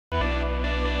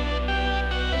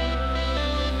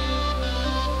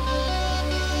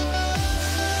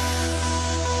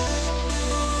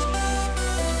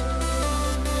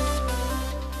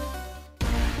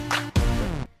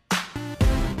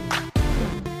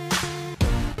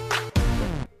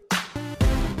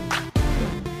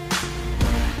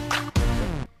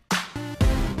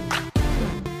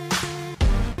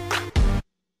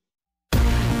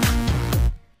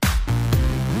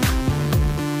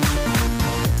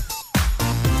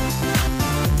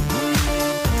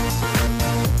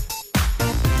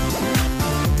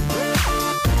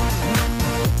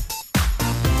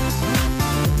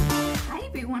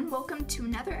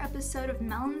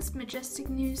Mom's Majestic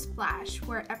News Flash,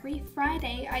 where every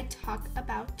Friday I talk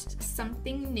about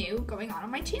something new going on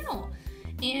my channel.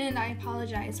 And I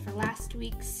apologize for last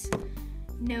week's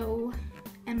no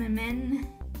MMN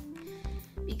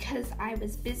because I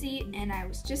was busy and I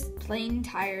was just plain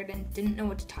tired and didn't know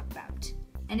what to talk about.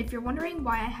 And if you're wondering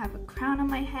why I have a crown on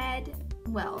my head,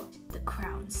 well, the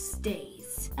crown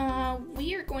stays.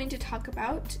 We are going to talk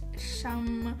about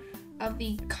some of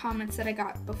the comments that I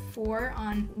got before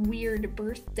on weird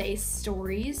birthday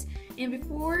stories. And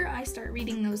before I start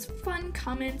reading those fun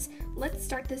comments, let's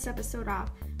start this episode off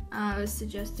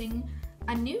suggesting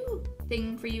a new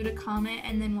thing for you to comment,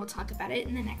 and then we'll talk about it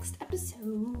in the next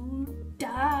episode.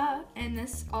 Duh! And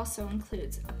this also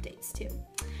includes updates too.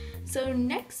 So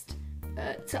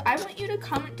I want you to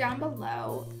comment down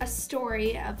below a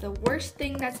story of the worst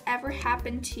thing that's ever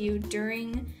happened to you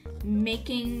during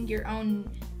making your own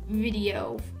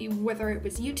video, whether it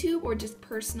was YouTube or just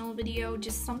personal video,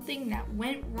 just something that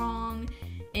went wrong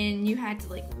and you had to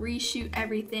like reshoot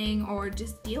everything or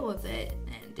just deal with it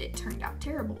and it turned out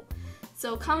terrible.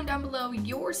 So comment down below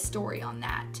your story on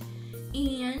that.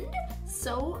 And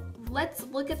so let's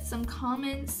look at some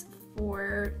comments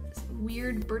for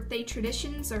weird birthday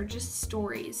traditions or just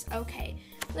stories. Okay,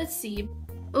 let's see.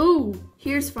 Oh,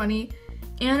 here's funny.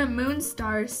 Anna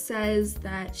Moonstar says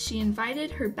that she invited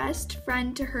her best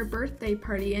friend to her birthday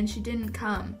party and she didn't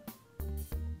come.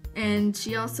 And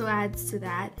she also adds to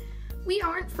that, "We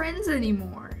aren't friends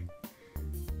anymore."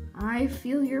 I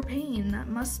feel your pain. That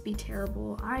must be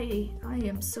terrible. I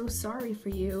am so sorry for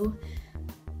you.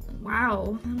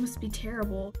 Wow, that must be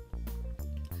terrible.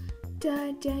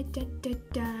 Da da da da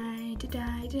da da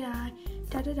da da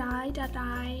da da da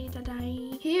da da.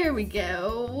 Here we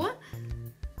go.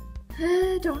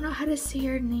 Don't know how to say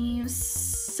your name.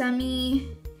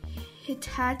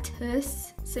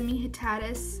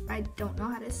 Semihitatus. I don't know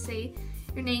how to say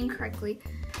your name correctly.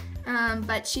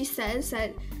 But she says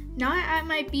that not at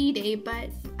my B-day, but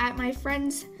at my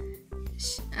friend's.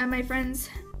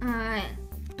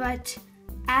 But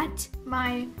at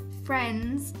my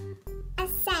friend's.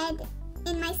 At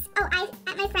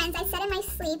my friend's, I said in my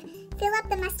sleep, fill up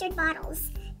the mustard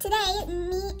bottles. Today at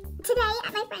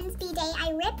my friend's B-day,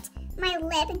 I ripped my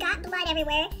lip, got blood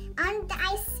everywhere on the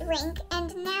ice rink,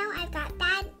 and now I've got a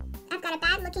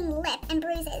bad looking lip and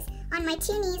bruises on my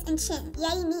 2 knees and chin.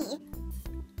 Yay me.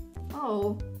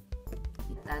 Oh,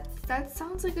 that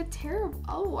sounds like a terrible.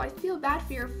 Oh, I feel bad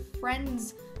for your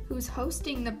friends who's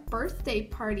hosting the birthday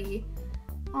party.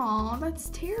 Oh, that's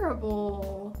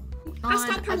terrible. On a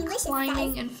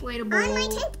climbing inflatable, on my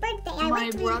 10th birthday, I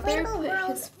went to inflatable world,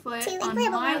 his foot to on inflatable my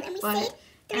world, and we foot, stayed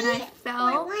and I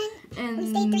fell, and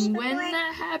when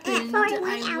that happened,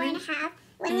 I went,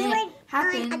 when we were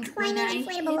on a climbing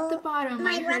hit the bottom,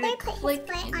 I heard a click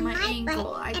in my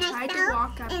ankle. I tried to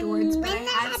walk afterwards, but I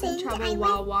had some trouble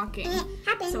while walking.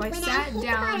 So I sat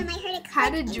down,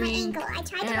 had a drink,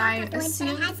 and I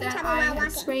assumed that I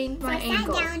had sprained my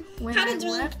ankle. When I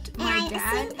left, my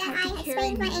dad had to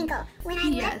carry me.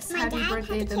 P.S. Happy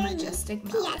birthday, the Majestic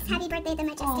Melon. P.S. Happy birthday, the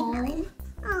Majestic Melon.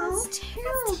 Oh, that's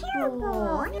terrible.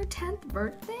 On your 10th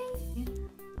birthday?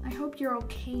 I hope you're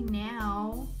okay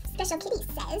now. Special Kitty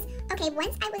says, okay,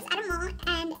 once I was at a mall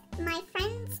and my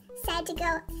friends said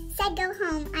go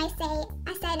home. I said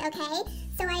okay,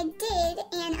 so I did,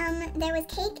 and there was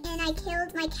cake and I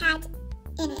killed my cat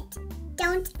in it.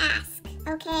 Don't ask,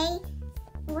 okay?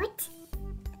 What?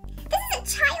 This is a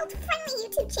child-friendly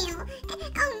YouTube channel.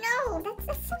 Oh no,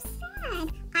 that's so sad.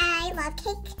 I love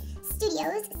Cake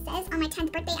Studios says, on my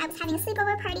 10th birthday I was having a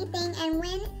sleepover party thing, and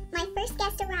when my first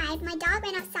guest arrived, my dog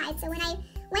ran outside, so when I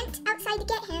went outside to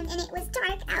get him, and it was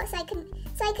dark out, so I could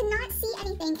not see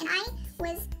anything, and I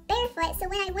was barefoot, so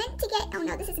when I went to get, oh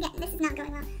no, this is not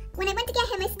going well. When I went to get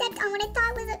him, I stepped on what I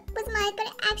thought was mud, but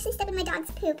it actually stepped in my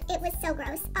dog's poop. It was so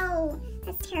gross. Oh,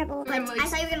 that's terrible. I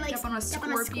thought you were gonna step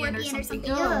on a scorpion or something.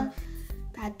 Ugh.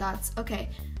 Bad thoughts. Okay,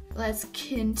 let's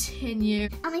continue.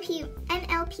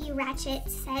 NLP Ratchet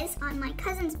says, on my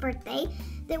cousin's birthday,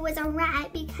 there was a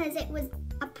rat because it was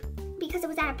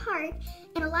at a park,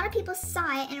 and a lot of people saw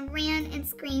it and ran and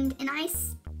screamed, and I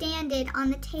standed in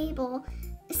the table.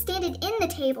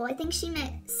 I think she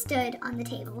meant stood on the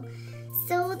table.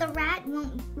 So the rat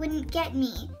wouldn't get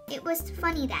me. It was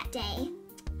funny that day.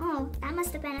 Oh, that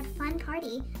must have been a fun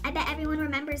party. I bet everyone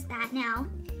remembers that now.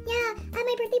 Yeah, at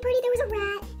my birthday party there was a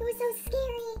rat. It was so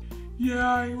scary.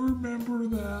 Yeah, I remember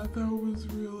that. That was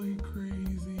really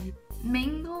crazy.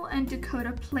 Mangle and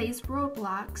Dakota Plays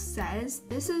Roblox says,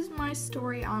 this is my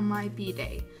story on my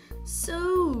B-Day.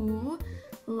 So,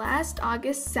 last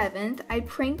August 7th, I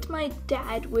pranked my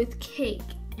dad with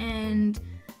cake, and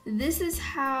this is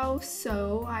how.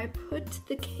 So I put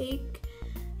the cake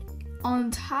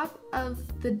on top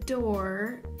of the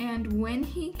door, and when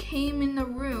he came in the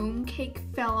room, cake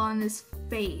fell on his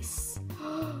face.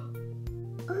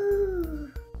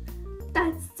 Ooh.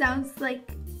 That sounds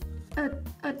like an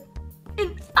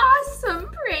awesome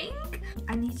prank.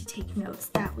 I need to take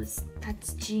notes.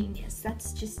 That's genius.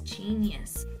 That's just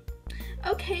genius.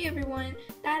 Okay, everyone,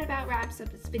 that about wraps up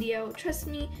this video. Trust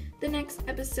me, the next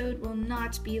episode will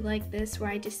not be like this, where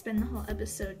I just spend the whole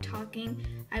episode talking.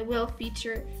 I will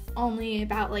feature only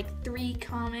about like 3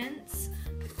 comments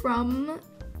from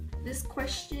this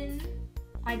question.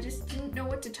 I just didn't know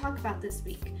what to talk about this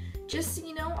week. Just so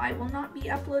you know, I will not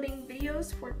be uploading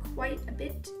videos for quite a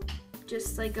bit,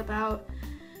 just like about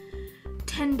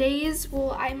 10 days.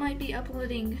 Well, I might be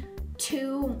uploading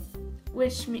 2,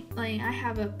 which like I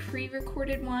have a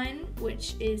pre-recorded one,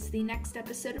 which is the next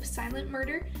episode of Silent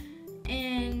Murder,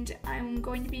 and I'm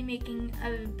going to be making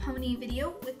a pony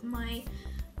video with my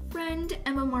friend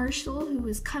Emma Marshall, who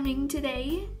is coming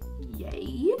today.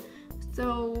 Yay!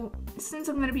 So since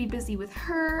I'm going to be busy with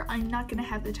her, I'm not going to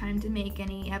have the time to make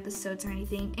any episodes or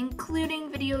anything, including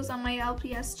videos on my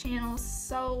LPS channel,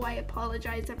 so I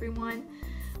apologize, everyone.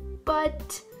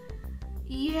 But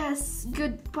yes,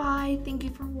 goodbye. Thank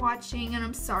you for watching, and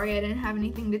I'm sorry I didn't have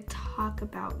anything to talk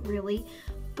about, really.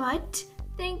 But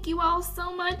thank you all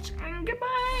so much, and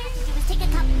goodbye. Just take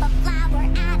a cup of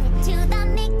flour, add it to the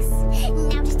mix.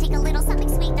 Now just take a little something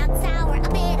sweet, not sour, a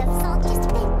bit of